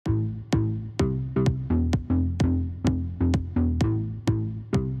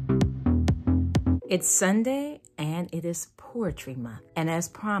It's Sunday and it is Poetry Month. And as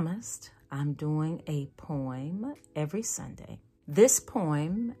promised, I'm doing a poem every Sunday. This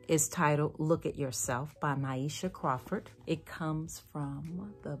poem is titled Look at Yourself by Maisha Crawford. It comes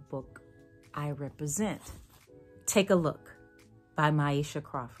from the book I Represent. Take a Look by Maisha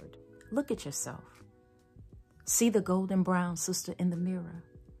Crawford. Look at yourself. See the golden brown sister in the mirror.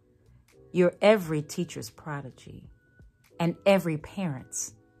 You're every teacher's prodigy and every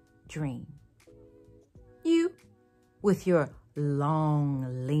parent's dream. You, with your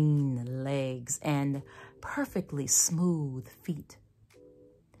long, lean legs and perfectly smooth feet.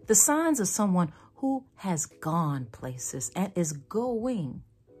 The signs of someone who has gone places and is going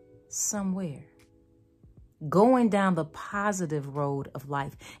somewhere. Going down the positive road of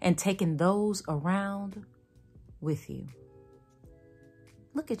life and taking those around with you.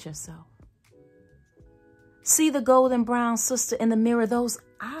 Look at yourself. See the golden brown sister in the mirror, those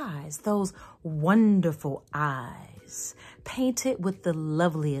eyes, those wonderful eyes, painted with the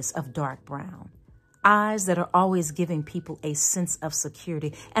loveliest of dark brown. Eyes that are always giving people a sense of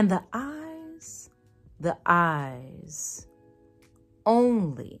security. And the eyes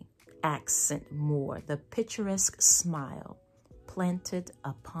only accent more the picturesque smile planted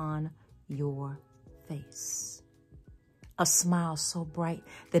upon your face. A smile so bright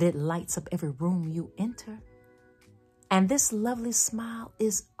that it lights up every room you enter. And this lovely smile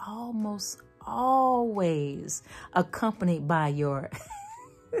is almost always accompanied by your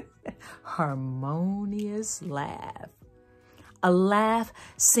harmonious laugh. A laugh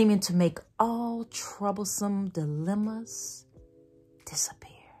seeming to make all troublesome dilemmas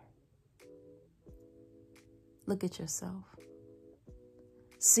disappear. Look at yourself.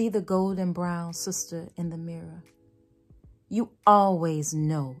 See the golden brown sister in the mirror. You always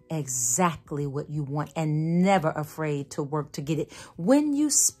know exactly what you want and never afraid to work to get it. When you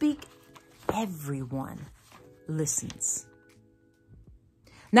speak, everyone listens.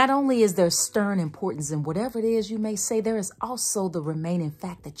 Not only is there stern importance in whatever it is you may say, there is also the remaining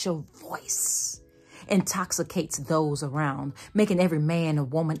fact that your voice intoxicates those around, making every man,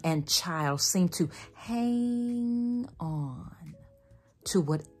 woman, and child seem to hang on to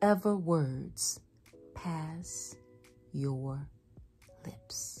whatever words pass your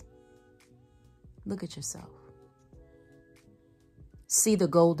lips. Look at yourself. See the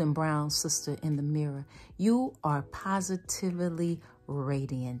golden brown sister in the mirror. You are positively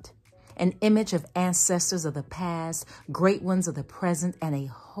radiant, an image of ancestors of the past, great ones of the present, and a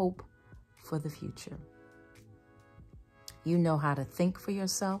hope for the future. You know how to think for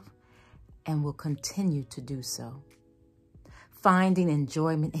yourself and will continue to do so. Finding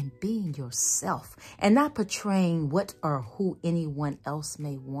enjoyment in being yourself and not portraying what or who anyone else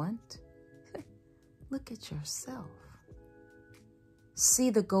may want. Look at yourself. See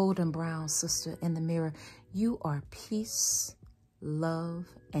the golden brown sister in the mirror. You are peace, love,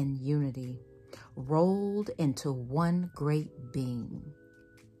 and unity rolled into one great being.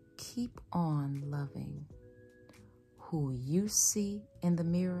 Keep on loving who you see in the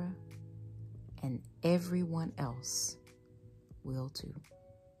mirror, and everyone else will too.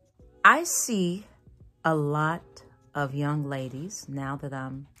 I see a lot of young ladies now that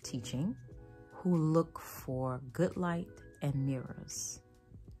I'm teaching who look for good light and mirrors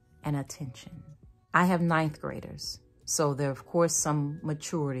and attention. I have 9th graders, so there's of course some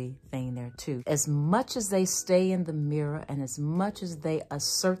maturity thing there too. As much as they stay in the mirror and as much as they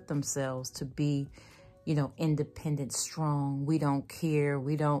assert themselves to be, independent, strong, we don't care,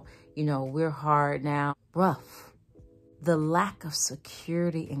 we don't, we're hard now, rough. The lack of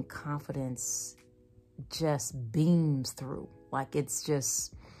security and confidence just beams through. Like it's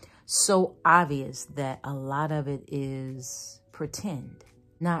just so obvious that a lot of it is pretend,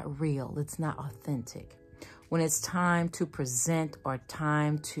 not real. It's not authentic. When it's time to present or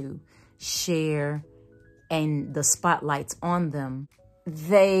time to share and the spotlight's on them,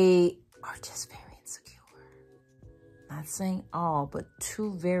 they are just very insecure. Not saying all, but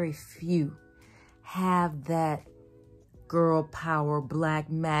too very few have that girl power, black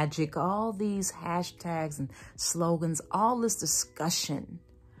magic, all these hashtags and slogans, all this discussion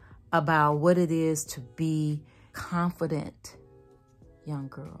about what it is to be confident young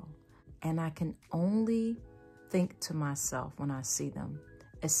girl. And I can only think to myself when I see them,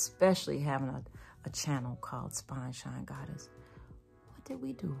 especially having a channel called Spine Shine Goddess, what did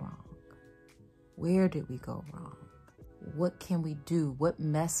we do wrong? Where did we go wrong? What can we do? What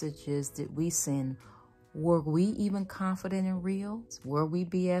messages did we send? Were we even confident and real? Were we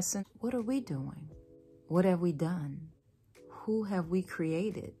BSing? What are we doing? What have we done? Who have we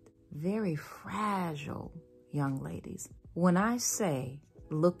created? Very fragile young ladies. When I say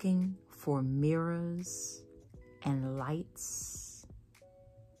looking for mirrors and lights,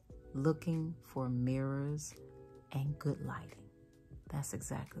 looking for mirrors and good lighting. That's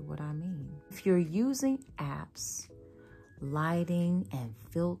exactly what I mean. If you're using apps, lighting and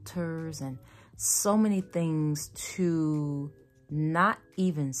filters and so many things to not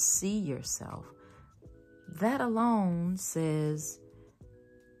even see yourself, that alone says,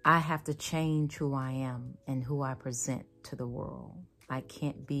 I have to change who I am and who I present to the world. I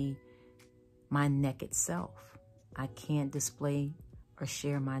can't be my naked self. I can't display or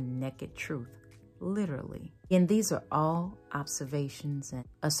share my naked truth, literally. And these are all observations and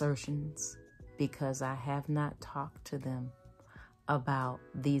assertions because I have not talked to them about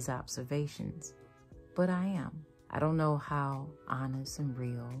these observations, but I am. I don't know how honest and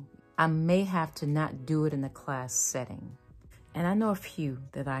real. I may have to not do it in a class setting. And I know a few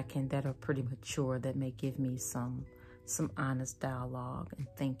that are pretty mature that may give me some honest dialogue and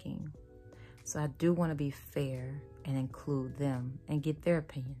thinking. So I do want to be fair and include them and get their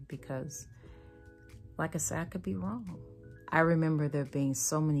opinion because, like I said, I could be wrong. I remember there being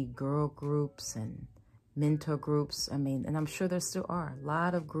so many girl groups and mentor groups. I mean, and I'm sure there still are a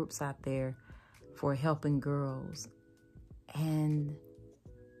lot of groups out there for helping girls. And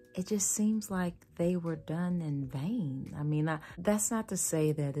it just seems like they were done in vain. I mean, that's not to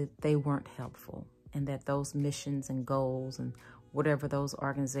say that they weren't helpful and that those missions and goals and whatever those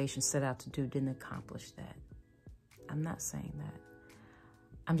organizations set out to do didn't accomplish that. I'm not saying that.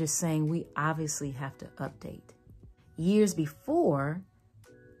 I'm just saying we obviously have to update. Years before,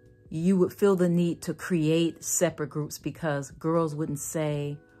 you would feel the need to create separate groups because girls wouldn't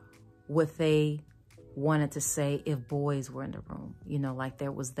say what they wanted to say if boys were in the room. You know, like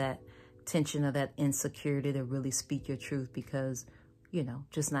there was that tension of that insecurity to really speak your truth because, you know,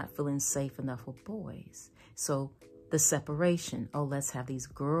 just not feeling safe enough with boys. So the separation, oh, let's have these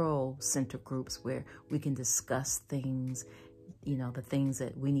girl-centered groups where we can discuss things, you know, the things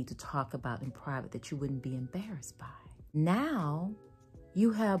that we need to talk about in private that you wouldn't be embarrassed by. Now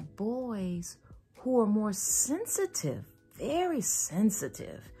you have boys who are more sensitive, very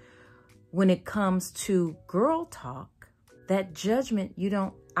sensitive. When it comes to girl talk, that judgment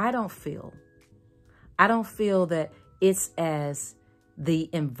I don't feel that it's as the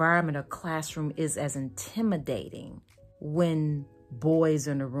environment or classroom is as intimidating when boys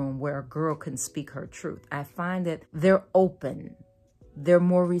are in a room where a girl can speak her truth. I find that they're open, they're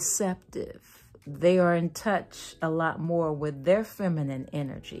more receptive, they are in touch a lot more with their feminine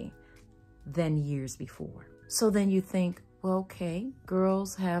energy than years before. So then you think, well, okay,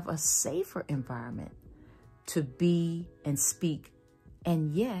 girls have a safer environment to be and speak,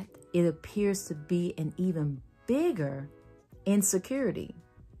 and yet it appears to be an even bigger insecurity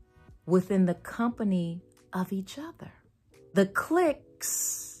within the company of each other. The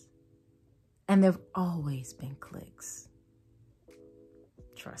cliques, and there've always been cliques.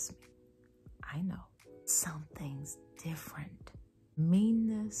 Trust me, I know. Something's different.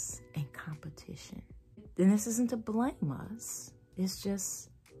 Meanness and competition. And this isn't to blame us. It's just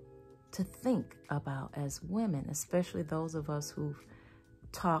to think about as women, especially those of us who've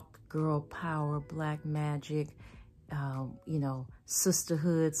talked girl power, black magic, you know,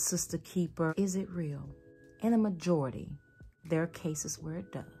 sisterhood, sister keeper. Is it real? In a majority, there are cases where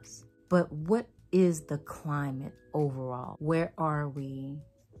it does. But what is the climate overall? Where are we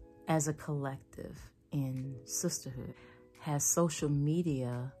as a collective in sisterhood? Has social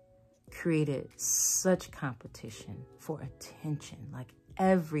media created such competition for attention? Like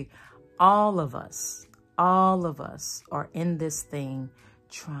all of us are in this thing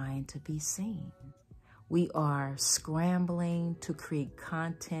trying to be seen. We are scrambling to create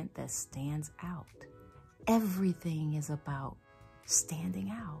content that stands out. Everything is about standing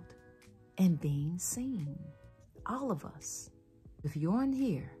out and being seen. All of us. If you're on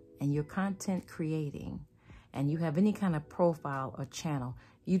here and you're content creating and you have any kind of profile or channel,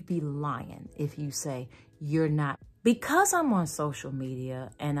 you'd be lying if you say you're not. Because I'm on social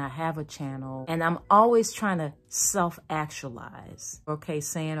media and I have a channel and I'm always trying to self-actualize. Okay,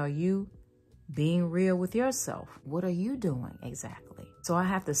 saying, are you being real with yourself? What are you doing exactly? So I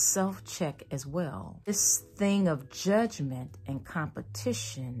have to self-check as well. This thing of judgment and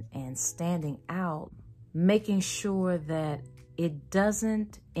competition and standing out, making sure that it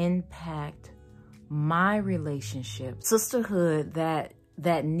doesn't impact my relationship. Sisterhood,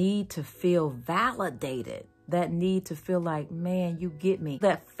 that need to feel validated, that need to feel like, man, you get me.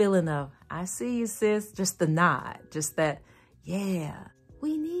 That feeling of, I see you, sis, just the nod, just that, yeah,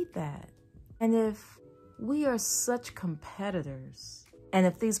 we need that. And if we are such competitors, and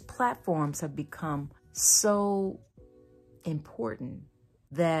if these platforms have become so important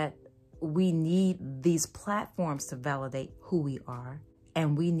that we need these platforms to validate who we are,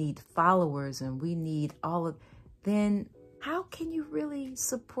 and we need followers, and we need all of, then how can you really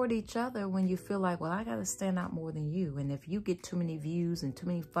support each other when you feel like, well, I got to stand out more than you? And if you get too many views and too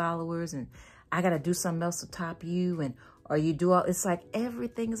many followers, and I got to do something else to top you, and or you do all, it's like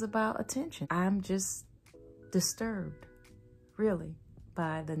everything is about attention. I'm just disturbed, really,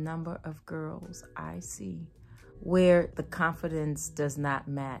 by the number of girls I see where the confidence does not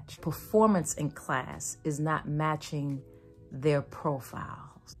match. Performance in class is not matching their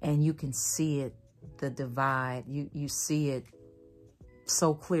profiles. And you can see it, the divide, you see it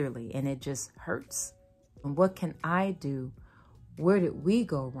so clearly, and it just hurts. And what can I do? Where did we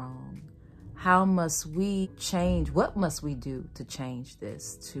go wrong? How must we change? What must we do to change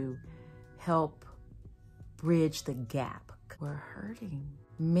this, to help bridge the gap? We're hurting,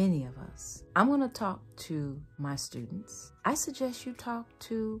 many of us. I'm going to talk to my students. I suggest you talk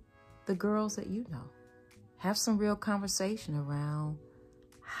to the girls that you know. Have some real conversation around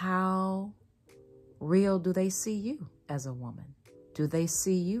how real do they see you as a woman? Do they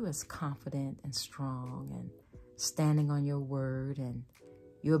see you as confident and strong and standing on your word, and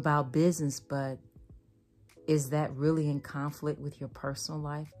you're about business, but is that really in conflict with your personal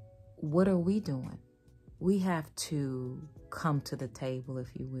life? What are we doing? We have to come to the table, if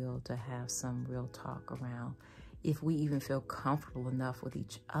you will, to have some real talk around if we even feel comfortable enough with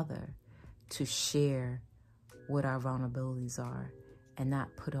each other to share what our vulnerabilities are and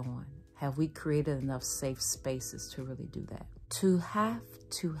not put on. Have we created enough safe spaces to really do that? To have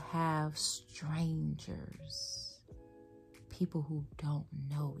strangers, people who don't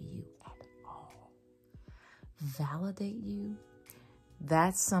know you at all, validate you,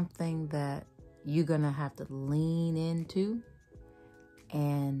 that's something that you're going to have to lean into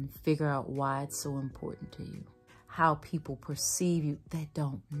and figure out why it's so important to you. How people perceive you that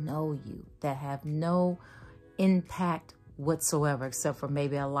don't know you, that have no impact whatsoever, except for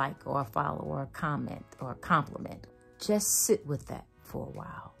maybe a like or a follow or a comment or a compliment. Just sit with that for a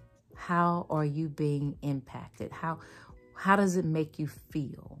while. How are you being impacted? How does it make you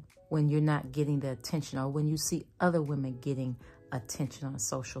feel when you're not getting the attention, or when you see other women getting attention on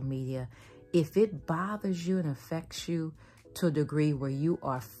social media? If it bothers you and affects you to a degree where you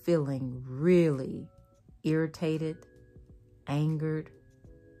are feeling really irritated, angered,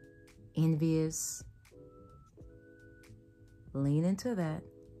 envious, lean into that.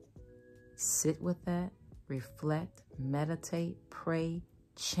 Sit with that. Reflect, meditate, pray,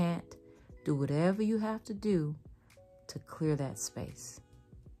 chant. Do whatever you have to do to clear that space.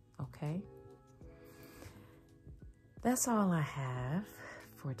 Okay? That's all I have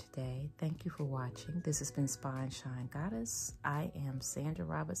for today. Thank you for watching. This has been Spy and Shine Goddess. I am Sandra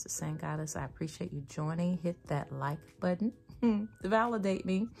Roberts, the Sun Goddess. I appreciate you joining. Hit that like button to validate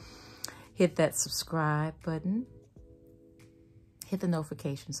me. Hit that subscribe button. Hit the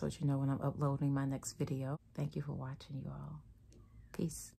notification so that you know when I'm uploading my next video. Thank you for watching, you all. Peace.